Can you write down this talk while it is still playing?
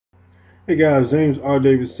Hey guys, James R.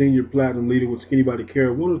 Davis, Senior Platinum Leader with Skinny Body Care.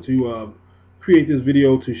 I wanted to create this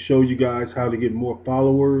video to show you guys how to get more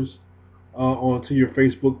followers onto your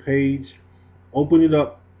Facebook page. Open it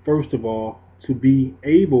up, first of all, to be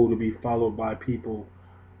able to be followed by people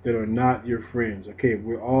that are not your friends. Okay, if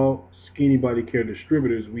we're all Skinny Body Care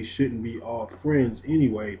distributors, we shouldn't be all friends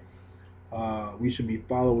anyway. We should be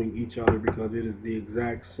following each other because it is the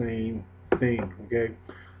exact same thing, okay?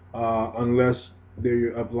 Unless they're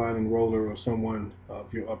your upline enroller or someone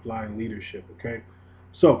of your upline leadership, okay?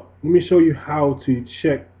 So let me show you how to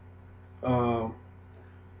check uh,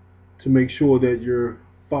 to make sure that your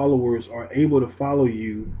followers are able to follow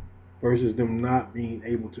you versus them not being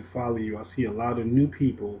able to follow you. I see a lot of new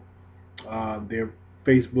people, their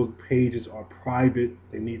Facebook pages are private.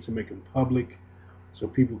 They need to make them public so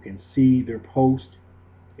people can see their post,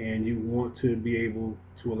 and you want to be able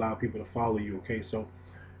to allow people to follow you, okay? So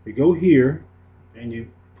you go here and you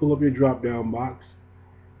pull up your drop down box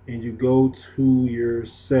and you go to your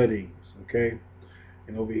settings, okay?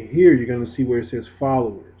 And over here you're going to see where it says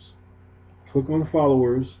followers. Click on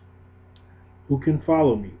followers. Who can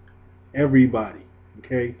follow me? Everybody,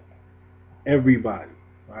 okay? Everybody,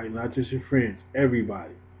 all right? Not just your friends,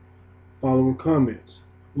 everybody. Follower comments.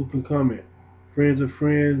 Who can comment? Friends of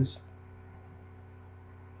friends.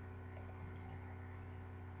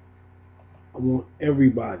 I want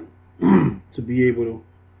everybody to be able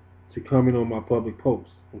to comment on my public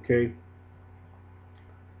posts, okay?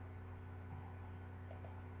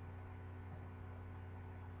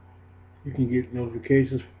 You can get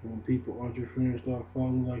notifications when people aren't your friends start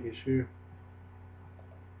following, like, and share.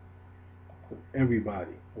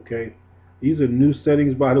 Everybody, okay? These are new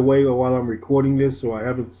settings, by the way, while I'm recording this, so I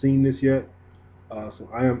haven't seen this yet. So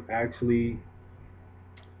I am actually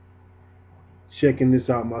checking this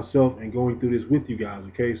out myself and going through this with you guys,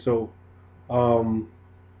 okay? So um,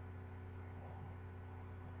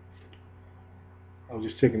 I was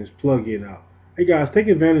just checking this plugin out. Hey guys, take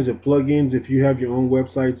advantage of plugins. If you have your own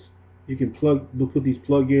websites, you can put these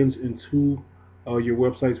plugins into your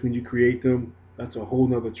websites when you create them. That's a whole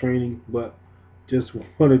nother training, but just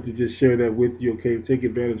wanted to just share that with you. Okay, take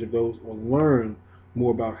advantage of those or learn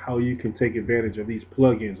more about how you can take advantage of these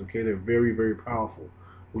plugins. Okay, they're very, very powerful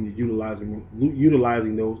when you're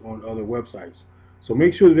utilizing those on other websites. So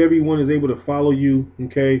make sure that everyone is able to follow you.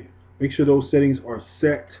 Okay, make sure those settings are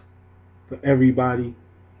set for everybody,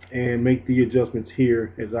 and make the adjustments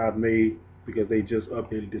here as I've made because they just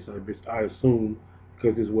updated this, I assume,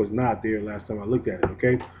 because this was not there last time I looked at it,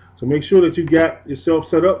 okay? So make sure that you got yourself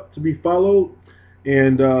set up to be followed,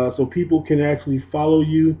 and so people can actually follow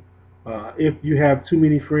you. If you have too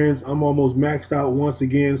many friends, I'm almost maxed out once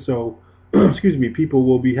again, so excuse me, people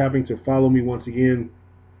will be having to follow me once again.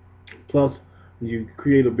 Plus, when you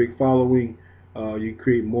create a big following, you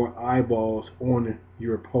create more eyeballs on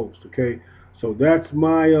your post, okay? So that's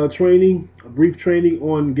my training, a brief training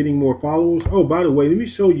on getting more followers. Oh, by the way, let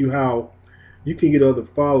me show you how you can get other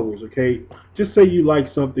followers, okay? Just say you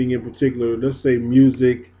like something in particular. Let's say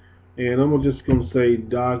music, and I'm just going to say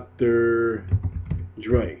Dr.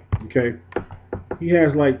 Dre, okay? He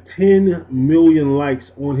has like 10 million likes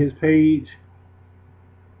on his page,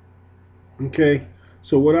 okay?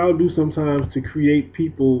 So what I'll do sometimes to create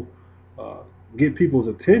people, uh, get people's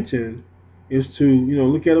attention, is to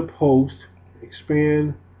look at a post,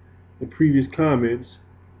 expand the previous comments,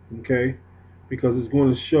 okay? Because it's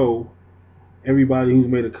going to show everybody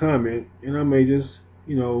who's made a comment, and I may just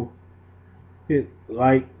hit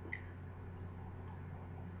like,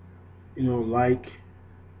 like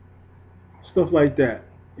stuff like that,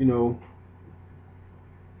 you know,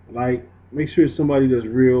 like make sure it's somebody that's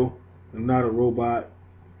real and not a robot.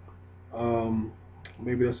 Um,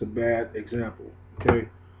 Maybe that's a bad example. Okay,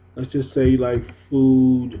 let's just say like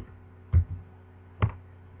food,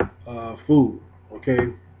 food. Okay,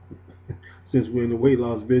 since we're in the weight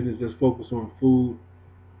loss business, let's focus on food.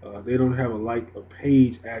 They don't have a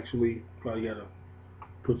page actually. Probably gotta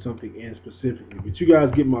put something in specifically, but you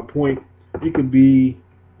guys get my point. It could be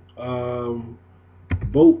um,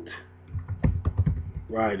 boat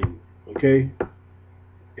riding. Okay,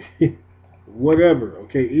 whatever.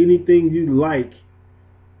 Okay, anything you like.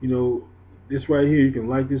 You know, this right here, you can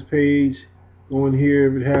like this page. Go in here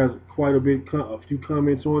if it has quite a few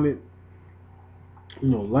comments on it.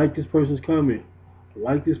 Like this person's comment,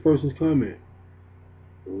 like this person's comment,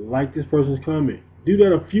 like this person's comment. Do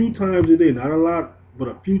that a few times a day, not a lot, but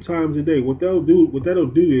a few times a day. What that'll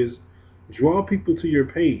do is draw people to your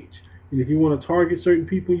page. And if you want to target certain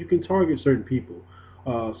people, you can target certain people.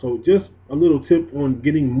 So just a little tip on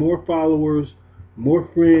getting more followers, more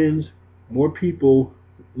friends, more people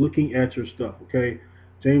looking at your stuff. Okay,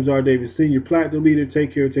 James R. Davis Sr., Platinum Leader.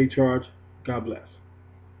 Take care, take charge. God bless.